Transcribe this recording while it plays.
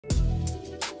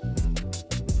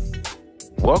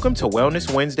Welcome to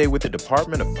Wellness Wednesday with the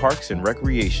Department of Parks and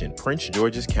Recreation, Prince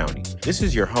George's County. This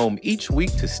is your home each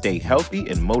week to stay healthy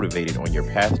and motivated on your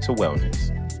path to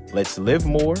wellness. Let's live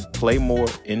more, play more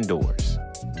indoors.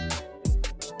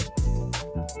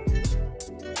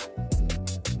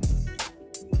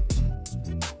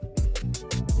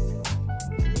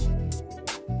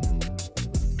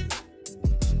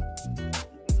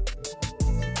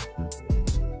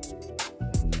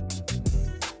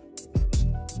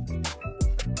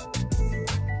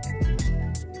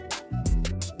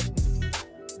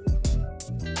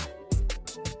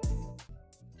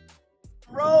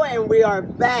 And we are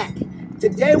back.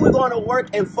 Today we're going to work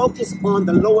and focus on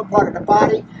the lower part of the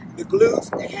body, the glutes,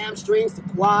 the hamstrings, the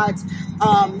quads.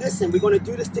 Listen, we're going to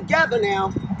do this together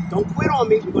now. Don't quit on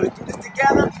me. We're going to do this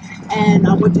together. And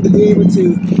I want you to be able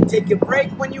to take your break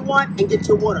when you want and get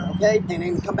your water, okay? And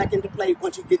then come back into play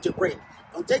once you get your break.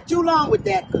 Don't take too long with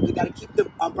that because we got to keep the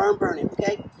burn burning,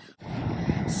 okay?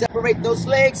 Separate those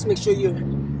legs. Make sure you're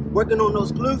working on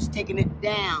those glutes, taking it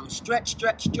down. Stretch,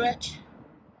 stretch, stretch.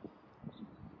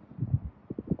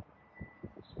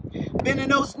 Bending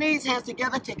those knees, hands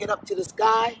together, take it up to the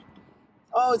sky.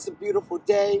 Oh, it's a beautiful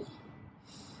day.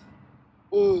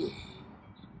 And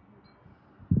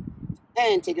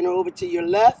taking it over to your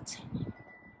left.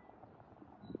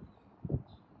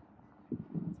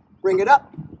 Bring it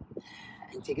up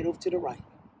and take it over to the right.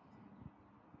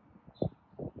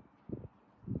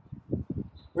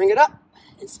 Bring it up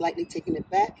and slightly taking it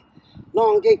back.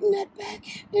 Elongating that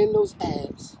back and those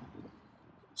abs.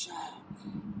 Good job.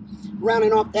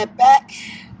 Rounding off that back,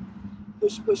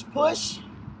 push, push, push.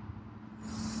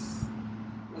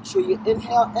 Make sure you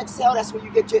inhale, exhale. That's where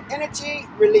you get your energy.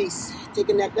 Release.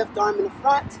 Taking that left arm in the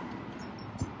front.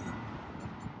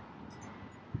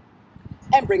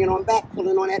 And bring it on back,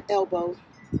 pulling on that elbow.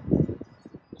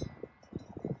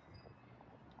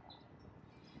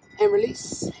 And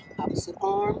release. Opposite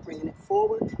arm, bringing it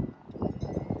forward.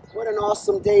 What an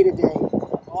awesome day today.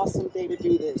 What an awesome day to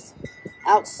do this.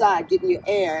 Outside, getting your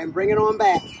air and bring it on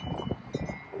back.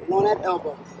 Put on that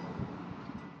elbow.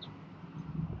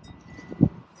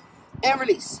 And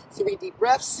release. 3 deep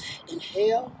breaths.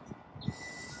 Inhale.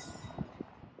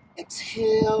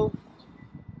 Exhale.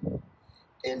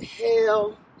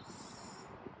 Inhale.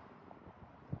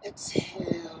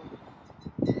 Exhale.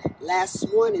 Last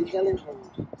one. Inhale and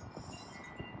hold.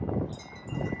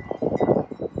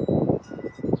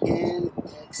 And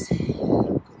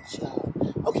exhale. Good job.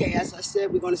 Okay, as I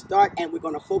said, we're going to start and we're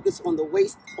going to focus on the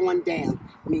waist on down.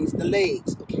 Means the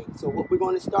legs. Okay, so what we're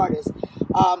going to start is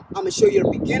I'm going to show you the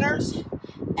beginners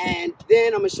and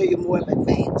then I'm going to show you more of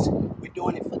advanced. We're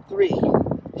doing it for 3.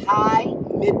 High,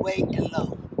 midway, and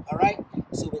low. All right?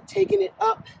 So we're taking it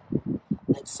up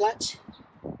like such,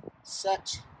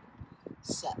 such,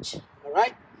 such. All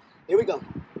right? Here we go.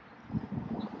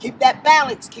 Keep that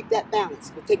balance. Keep that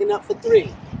balance. We're taking it up for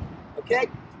 3. Okay?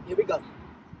 Here we go.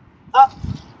 Up,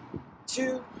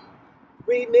 2,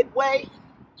 3, midway.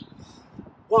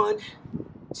 1,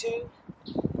 2,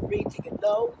 3. Take it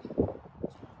low.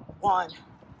 1,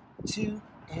 2,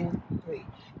 and 3.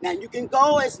 Now you can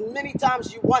go as many times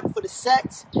as you want for the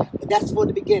sets, but that's for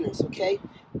the beginners, okay?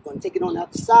 We're going to take it on the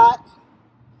other side.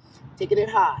 Taking it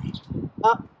high.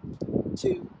 Up,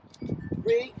 2,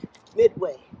 3,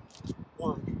 midway.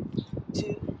 1,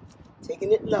 2.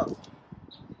 Taking it low.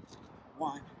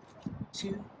 1,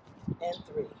 2, and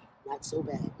 3. Not so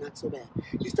bad, not so bad.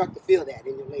 You start to feel that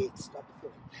in your legs. Start to feel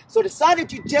it. So the side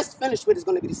that you just finished with is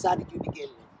going to be the side that you begin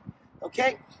with.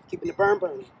 Okay? Keeping the burn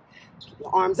burning. Keep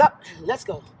your arms up. Let's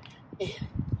go. And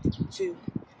 2,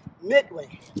 midway.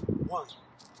 1,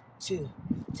 2.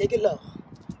 Take it low.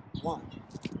 1,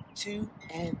 2,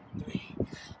 and 3.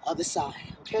 Other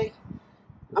side. Okay?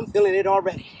 I'm feeling it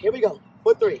already. Here we go.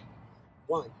 For 3.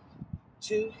 1,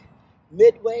 2,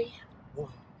 midway. 1,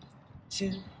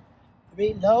 2,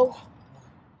 3, low. 1,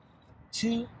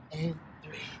 2, and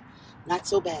 3. Not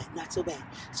so bad, not so bad.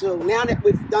 So now that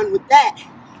we've done with that,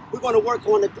 we're going to work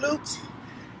on the glutes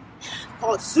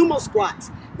called sumo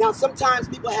squats. Now sometimes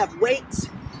people have weights.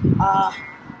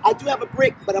 I do have a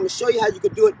brick, but I'm going to show you how you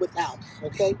can do it without,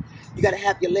 okay? You got to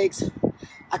have your legs,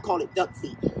 I call it duck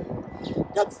feet.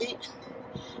 Duck feet,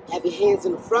 have your hands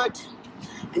in the front,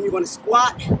 and you're going to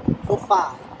squat for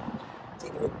 5.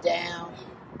 Taking it down,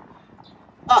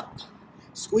 up,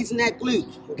 squeezing that glute,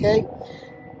 okay?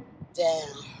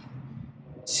 Down,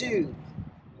 2,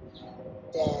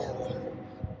 down,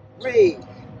 3,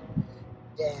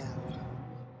 down,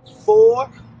 4,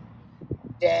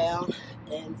 down,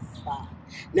 and 5.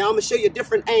 Now I'm going to show you a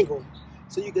different angle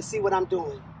so you can see what I'm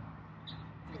doing.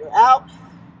 Feet are out,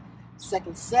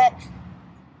 second set,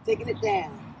 taking it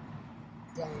down,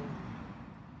 down,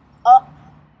 up,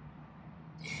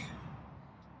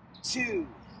 2,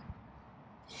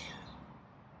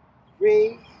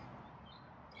 3,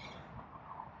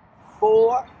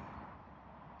 4,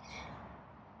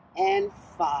 and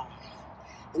 5.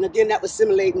 And again, that was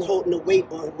simulating holding a weight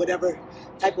or whatever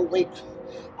type of weight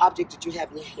object that you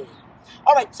have in your hand.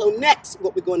 All right, so next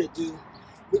what we're going to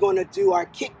do our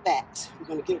kickbacks. We're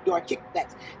going to do our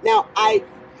kickbacks. Now, I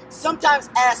sometimes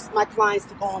ask my clients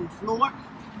to go on the floor.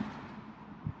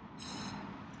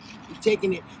 You're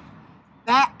taking it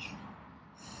back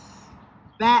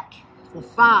for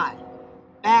 5,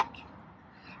 back.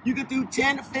 You can do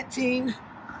 10 to 15,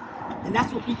 and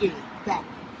that's what we do, back.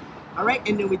 All right,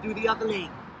 and then we do the other leg.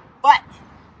 But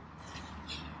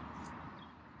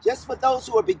just for those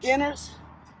who are beginners,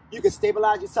 you can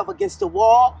stabilize yourself against the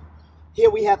wall. Here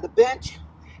we have the bench,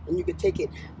 and you can take it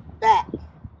back,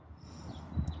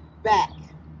 back,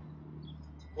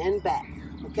 and back,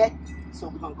 okay? So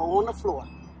we're gonna go on the floor,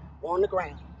 on the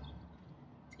ground,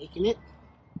 taking it,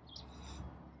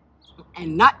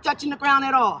 and not touching the ground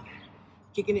at all.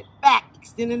 Kicking it back,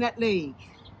 extending that leg.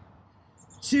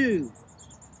 2,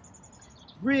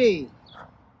 3,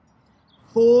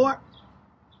 4,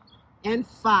 and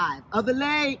 5. Other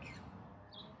leg.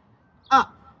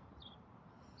 Up.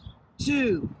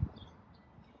 2,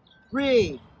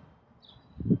 3,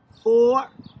 4,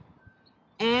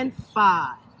 and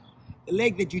 5. The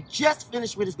leg that you just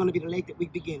finished with is going to be the leg that we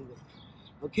begin with.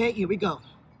 Okay, here we go.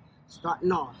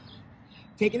 Starting off.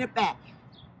 Taking it back.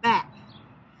 Back.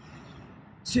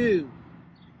 2,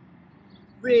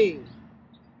 3,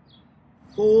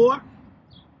 4,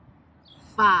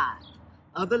 5.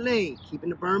 Other leg.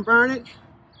 Keeping the burn burning.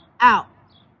 Out.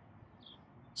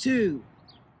 2,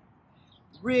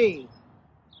 3,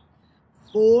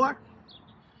 4,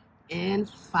 and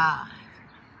 5.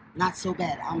 Not so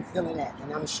bad. I'm feeling that,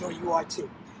 and I'm sure you are too.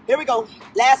 Here we go.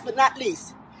 Last but not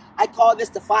least, I call this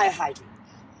the fire hydrant.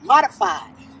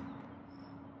 Modified.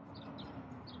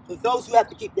 For those who have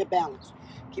to keep their balance.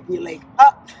 Keeping your leg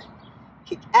up,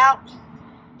 kick out,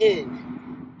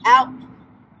 in, out,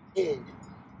 in,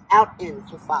 out, in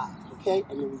for 5, okay?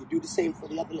 And then you do the same for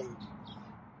the other leg.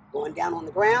 Going down on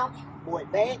the ground, more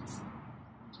advanced.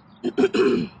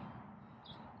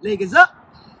 Leg is up,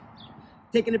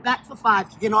 taking it back for 5,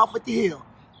 kicking off with the heel.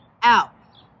 Out,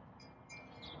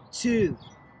 2,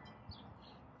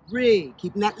 3,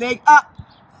 keeping that leg up,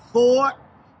 4,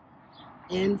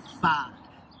 and 5.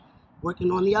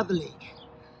 Working on the other leg.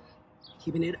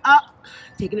 Keeping it up,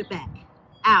 taking it back.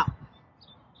 Out.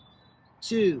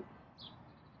 2,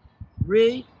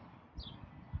 3,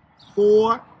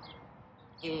 4,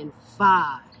 and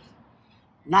 5.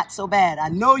 Not so bad. I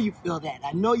know you feel that.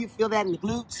 I know you feel that in the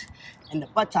glutes and the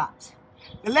buttocks.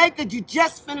 The leg that you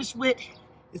just finished with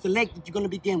is the leg that you're going to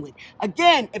begin with.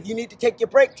 Again, if you need to take your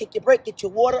break, get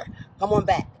your water, come on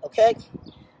back, okay?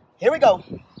 Here we go.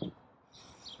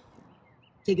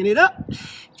 Taking it up,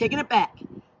 taking it back.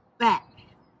 Back.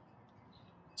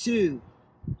 2,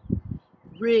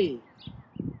 3,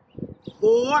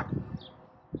 4,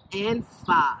 and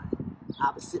 5.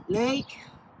 Opposite leg.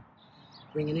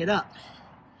 Bringing it up.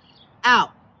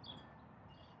 Out.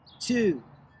 2,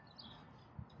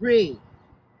 3,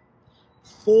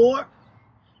 4,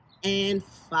 and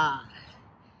 5.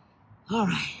 All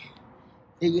right.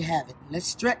 There you have it. Let's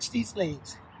stretch these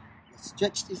legs.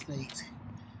 Stretch these legs.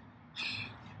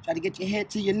 Try to get your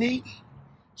head to your knee.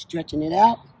 Stretching it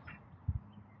out.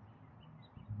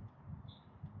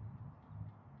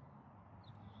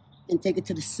 And take it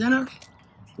to the center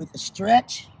with a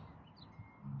stretch.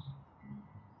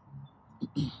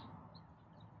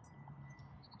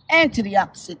 And to the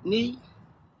opposite knee.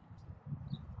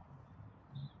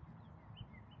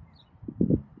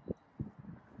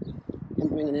 And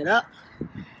bringing it up.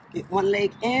 Get one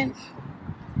leg in.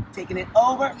 Taking it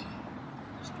over.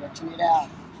 Stretching it out.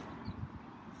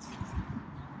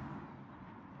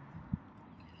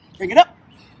 Bring it up.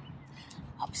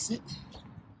 Opposite.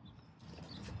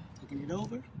 Taking it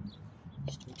over.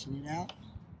 Stretching it out.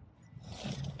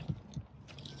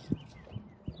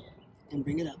 And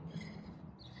bring it up.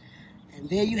 And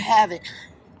there you have it.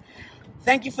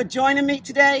 Thank you for joining me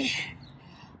today.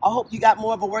 I hope you got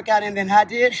more of a workout in than I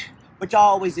did, but y'all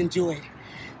always enjoy it.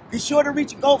 Be sure to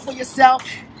reach a goal for yourself.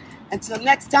 Until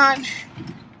next time,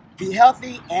 be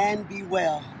healthy and be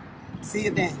well. See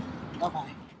you then. Bye-bye.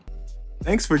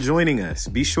 Thanks for joining us.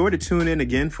 Be sure to tune in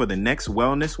again for the next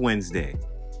Wellness Wednesday.